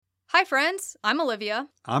Hi, friends. I'm Olivia.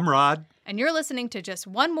 I'm Rod. And you're listening to Just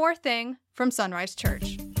One More Thing from Sunrise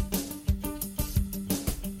Church.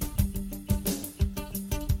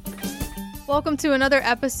 Welcome to another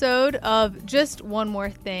episode of Just One More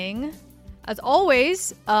Thing. As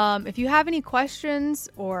always, if you have any questions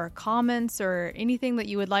or comments or anything that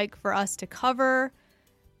you would like for us to cover,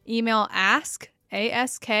 email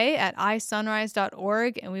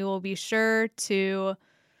ask@isunrise.org, and we will be sure to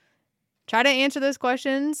try to answer those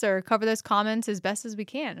questions or cover those comments as best as we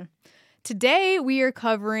can. Today, we are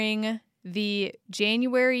covering the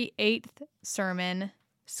January 8th sermon,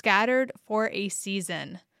 Scattered for a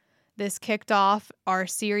Season. This kicked off our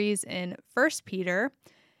series in 1 Peter.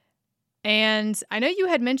 And I know you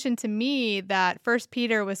had mentioned to me that 1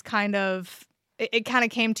 Peter was it kind of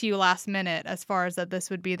came to you last minute as far as that this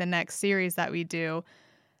would be the next series that we do.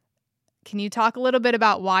 Can you talk a little bit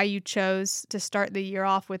about why you chose to start the year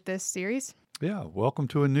off with this series? Yeah, welcome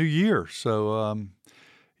to a new year. So,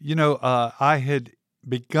 I had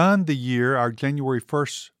begun the year, our January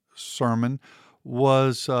 1st sermon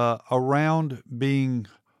was around being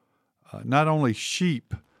not only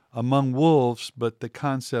sheep among wolves, but the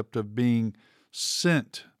concept of being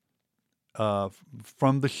sent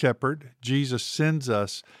from the shepherd. Jesus sends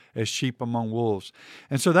us as sheep among wolves.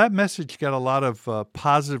 And so that message got a lot of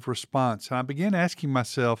positive response. And I began asking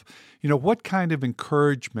myself, what kind of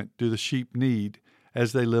encouragement do the sheep need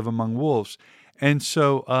as they live among wolves? And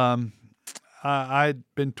so I'd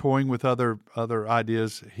been toying with other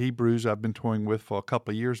ideas. Hebrews I've been toying with for a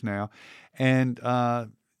couple of years now. And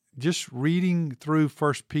just reading through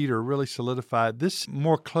 1 Peter really solidified this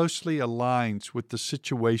more closely aligns with the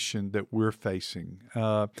situation that we're facing.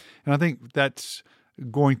 And I think that's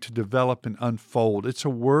going to develop and unfold. It's a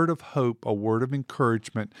word of hope, a word of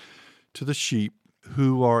encouragement to the sheep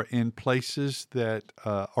who are in places that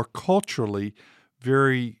are culturally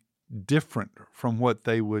very different from what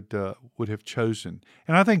they would have chosen.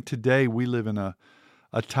 And I think today we live in a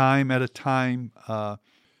time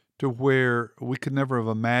to where we could never have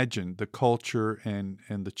imagined the culture and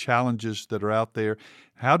the challenges that are out there.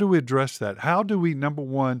 How do we address that? How do we, number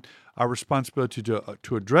one, our responsibility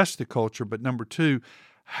to address the culture, but number two,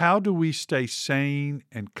 how do we stay sane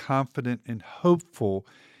and confident and hopeful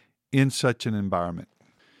in such an environment?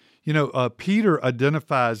 Peter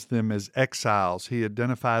identifies them as exiles. He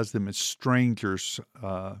identifies them as strangers.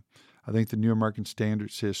 I think the New American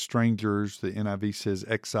Standard says strangers. The NIV says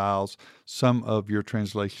exiles. Some of your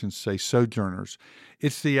translations say sojourners.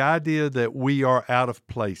 It's the idea that we are out of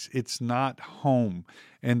place. It's not home.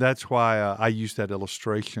 And that's why I use that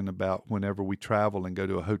illustration about whenever we travel and go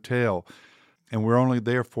to a hotel and we're only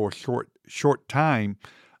there for a short time,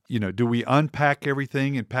 do we unpack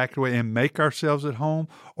everything and pack it away and make ourselves at home?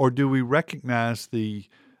 Or do we recognize the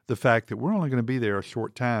fact that we're only going to be there a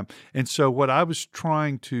short time? And so what I was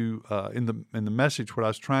trying to, in the message, what I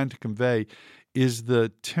was trying to convey is the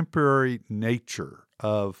temporary nature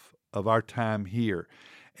of our time here.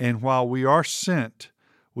 And while we are sent,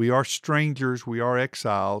 we are strangers, we are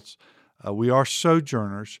exiles, we are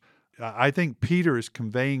sojourners, I think Peter is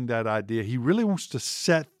conveying that idea. He really wants to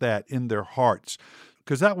set that in their hearts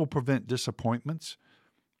because that will prevent disappointments.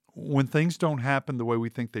 When things don't happen the way we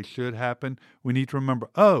think they should happen, we need to remember,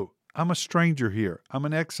 I'm a stranger here. I'm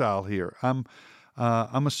an exile here. I'm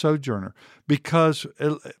a sojourner. Because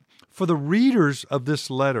for the readers of this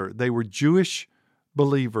letter, they were Jewish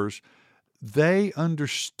believers. They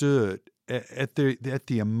understood at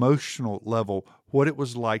the emotional level what it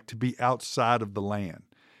was like to be outside of the land.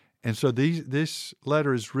 And so this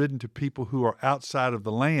letter is written to people who are outside of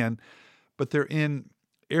the land, but they're in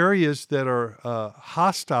areas that are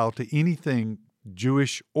hostile to anything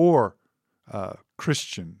Jewish or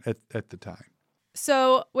Christian at the time.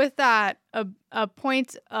 So with that, a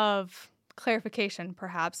point of clarification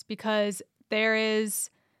perhaps, because there is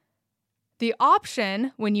the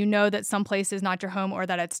option when you know that some place is not your home or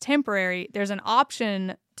that it's temporary, there's an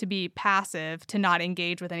option to be passive, to not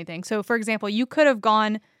engage with anything. So for example, you could have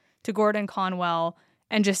gone to Gordon Conwell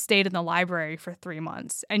and just stayed in the library for 3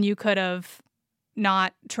 months, and you could have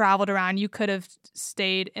not traveled around. You could have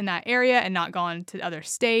stayed in that area and not gone to other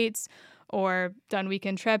states or done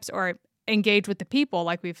weekend trips or engaged with the people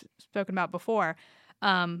like we've spoken about before.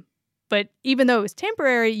 But even though it was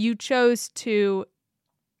temporary, you chose to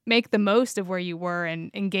make the most of where you were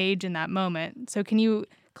and engage in that moment. So can you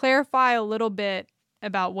clarify a little bit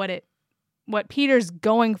about what Peter's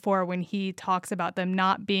going for when he talks about them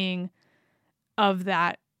not being of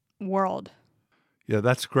that world? Yeah,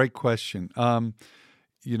 that's a great question.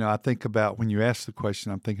 I think about, when you ask the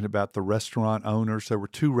question, I'm thinking about the restaurant owners. There were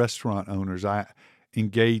 2 restaurant owners I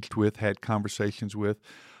engaged with, had conversations with.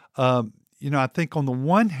 I think on the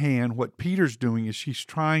one hand, what Peter's doing is he's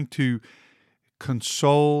trying to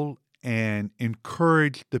console and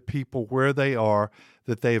encourage the people where they are,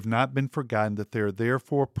 that they have not been forgotten, that they're there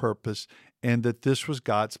for a purpose, and that this was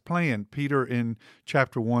God's plan. Peter, in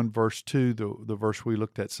chapter 1, verse 2, the verse we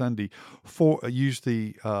looked at Sunday, used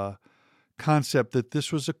the concept that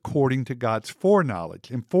this was according to God's foreknowledge.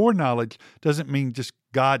 And foreknowledge doesn't mean just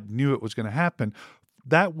God knew it was going to happen.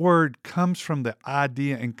 That word comes from the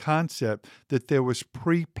idea and concept that there was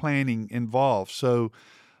pre-planning involved. So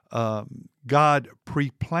God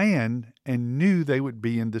pre-planned and knew they would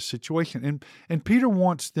be in this situation. And Peter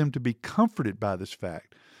wants them to be comforted by this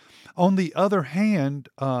fact. On the other hand,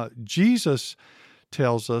 Jesus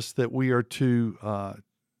tells us that we are to,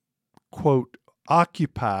 quote,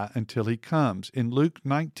 occupy until he comes. In Luke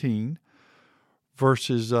 19,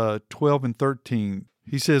 verses 12 and 13,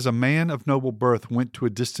 he says, "A man of noble birth went to a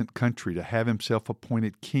distant country to have himself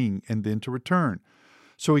appointed king and then to return.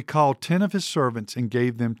 So he called 10 of his servants and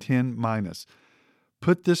gave them 10 minas.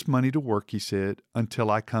 'Put this money to work,' he said, 'until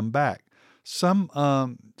I come back.'" Some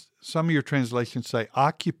of your translations say,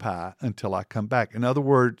 "Occupy until I come back." In other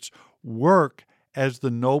words, work as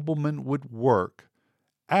the nobleman would work,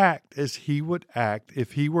 act as he would act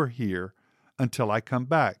if he were here until I come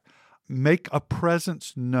back. Make a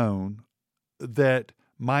presence known that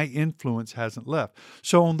my influence hasn't left.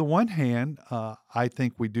 So on the one hand, I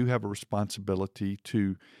think we do have a responsibility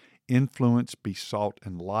to influence, be salt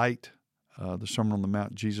and light. The Sermon on the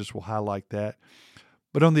Mount, Jesus will highlight that.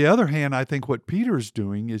 But on the other hand, I think what Peter is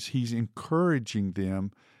doing is he's encouraging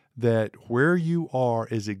them that where you are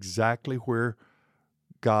is exactly where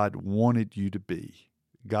God wanted you to be.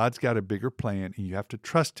 God's got a bigger plan, and you have to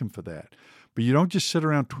trust him for that. But you don't just sit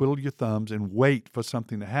around, twiddle your thumbs, and wait for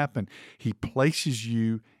something to happen. He places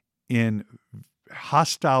you in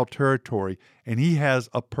hostile territory, and he has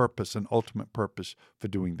a purpose, an ultimate purpose for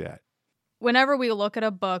doing that. Whenever we look at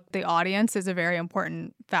a book, the audience is a very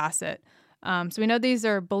important facet. So we know these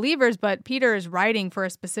are believers, but Peter is writing for a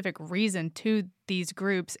specific reason to these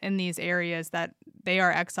groups in these areas that they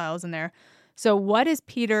are exiles in there. So what is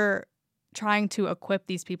Peter trying to equip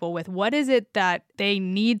these people with? What is it that they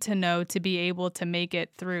need to know to be able to make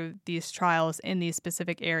it through these trials in these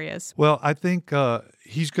specific areas? Well, I think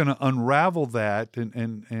he's going to unravel that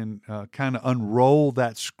and kind of unroll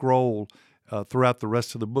that scroll throughout the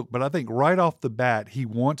rest of the book. But I think right off the bat, he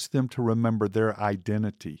wants them to remember their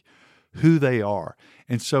identity, who they are.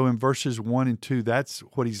 And so in verses 1 and 2, that's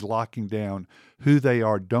what he's locking down, who they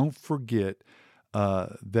are. Don't forget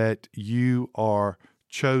that you are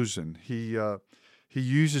chosen. He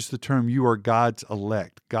uses the term, you are God's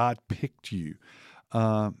elect. God picked you.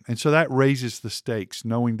 And so that raises the stakes,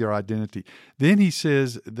 knowing their identity. Then he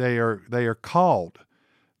says they are called.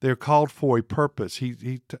 They're called for a purpose.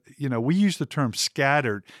 We use the term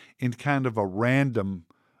scattered in kind of a random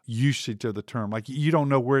usage of the term. Like you don't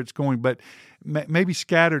know where it's going, but maybe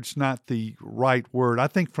scattered's not the right word. I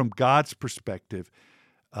think from God's perspective,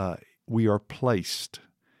 we are placed.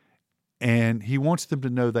 And he wants them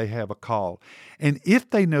to know they have a call. And if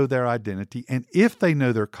they know their identity and if they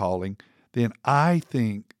know their calling, then I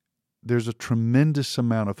think there's a tremendous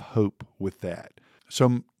amount of hope with that.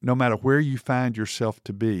 So no matter where you find yourself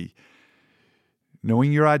to be,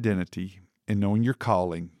 knowing your identity and knowing your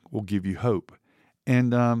calling will give you hope.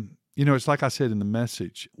 And, it's like I said in the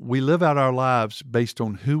message, we live out our lives based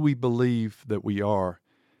on who we believe that we are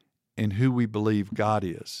and who we believe God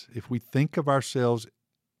is. If we think of ourselves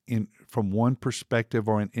from one perspective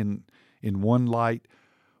or in one light,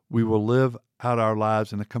 we will live out our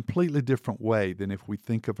lives in a completely different way than if we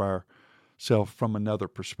think of ourselves from another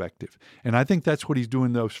perspective. And I think that's what he's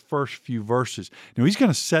doing those first few verses. Now, he's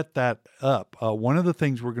going to set that up. One of the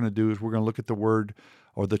things we're going to do is we're going to look at the word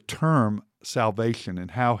or the term salvation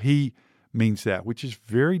and how he means that, which is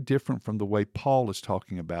very different from the way Paul is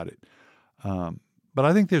talking about it. But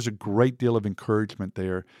I think there's a great deal of encouragement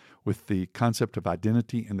there with the concept of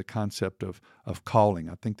identity and the concept of calling.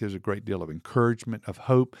 I think there's a great deal of encouragement, of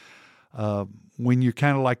hope. When you're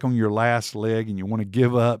kind of like on your last leg and you want to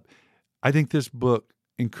give up, I think this book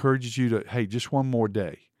encourages you to, hey, just one more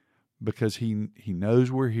day, because he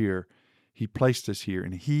knows we're here. He placed us here,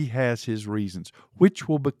 and he has his reasons, which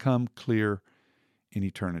will become clear in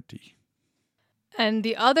eternity. And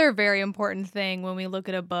the other very important thing when we look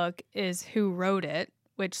at a book is who wrote it,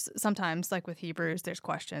 which sometimes, like with Hebrews, there's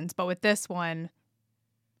questions. But with this one,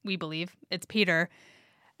 we believe it's Peter.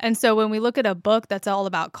 And so when we look at a book that's all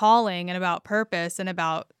about calling and about purpose and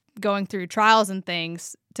about going through trials and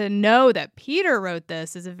things, to know that Peter wrote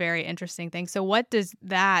this is a very interesting thing. So what does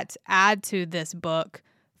that add to this book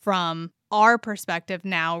from our perspective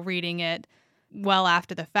now, reading it well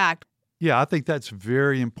after the fact. Yeah, I think that's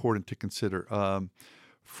very important to consider.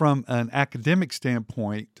 From an academic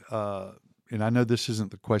standpoint, and I know this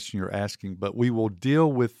isn't the question you're asking, but we will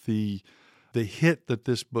deal with the hit that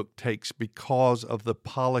this book takes because of the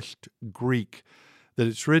polished Greek that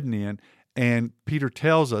it's written in. And Peter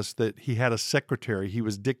tells us that he had a secretary. He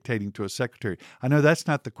was dictating to a secretary. I know that's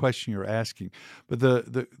not the question you're asking, but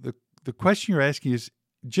the question you're asking is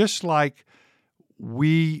just like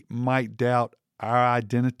we might doubt our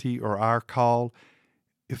identity or our call.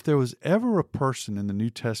 If there was ever a person in the New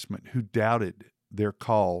Testament who doubted their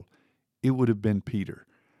call, it would have been Peter.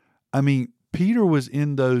 I mean, Peter was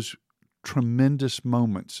in those tremendous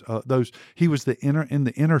moments. He was in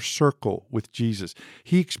the inner circle with Jesus.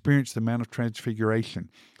 He experienced the Mount of Transfiguration.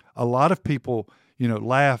 A lot of people,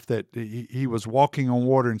 laugh that he was walking on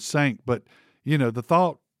water and sank, but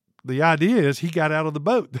the idea is he got out of the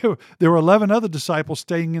boat. There were 11 other disciples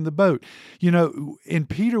staying in the boat. In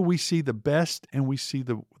Peter we see the best and we see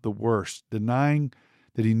the worst. Denying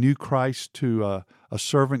that he knew Christ to a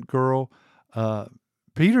servant girl.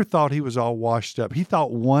 Peter thought he was all washed up. He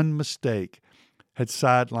thought one mistake had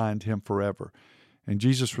sidelined him forever. And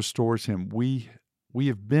Jesus restores him. We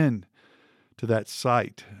have been to that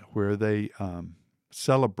site where they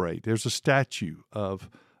celebrate. There's a statue of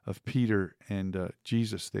Peter and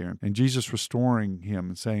Jesus there. And Jesus restoring him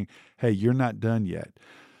and saying, hey, you're not done yet.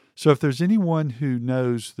 So if there's anyone who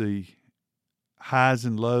knows the highs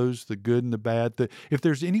and lows, the good and the bad, if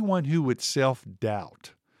there's anyone who would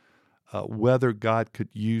self-doubt whether God could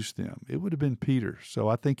use them, it would have been Peter. So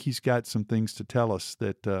I think he's got some things to tell us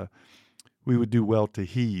that we would do well to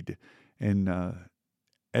heed. And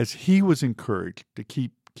as he was encouraged to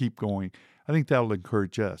keep going, I think that'll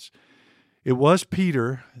encourage us. It was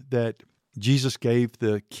Peter that Jesus gave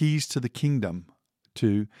the keys to the kingdom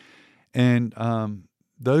to, and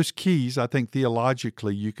those keys, I think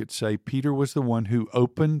theologically you could say Peter was the one who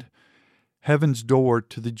opened heaven's door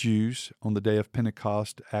to the Jews on the day of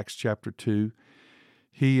Pentecost, Acts chapter 2.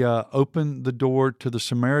 He opened the door to the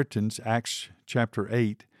Samaritans, Acts chapter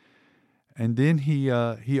 8. And then he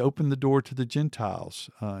opened the door to the Gentiles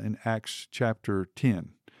in Acts chapter 10.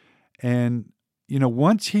 And,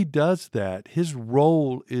 once he does that, his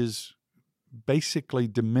role is basically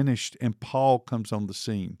diminished and Paul comes on the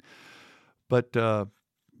scene. But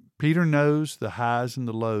Peter knows the highs and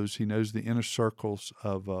the lows. He knows the inner circles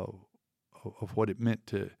of what it meant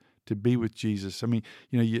to be with Jesus. I mean,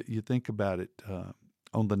 you think about it.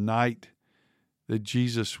 On the night that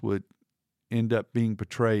Jesus would end up being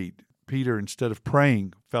betrayed, Peter, instead of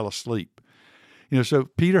praying, fell asleep. So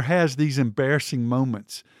Peter has these embarrassing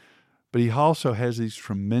moments, but he also has these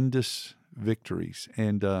tremendous victories.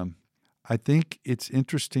 And I think it's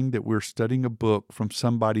interesting that we're studying a book from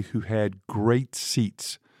somebody who had great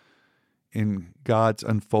seats in God's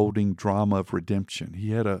unfolding drama of redemption.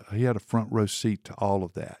 He had a front row seat to all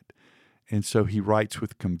of that. And so he writes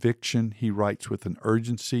with conviction, he writes with an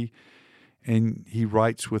urgency, and he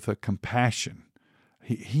writes with a compassion.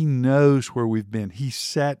 He knows where we've been. He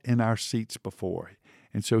sat in our seats before,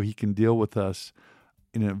 and so he can deal with us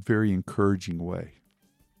in a very encouraging way.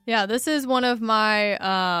 Yeah, this is one of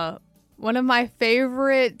my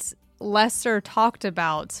favorite lesser talked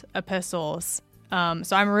about epistles.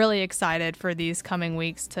 So I'm really excited for these coming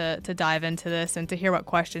weeks to dive into this and to hear what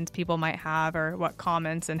questions people might have or what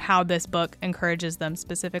comments and how this book encourages them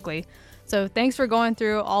specifically. So thanks for going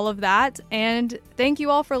through all of that. And thank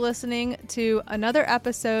you all for listening to another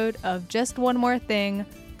episode of Just One More Thing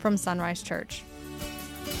from Sunrise Church.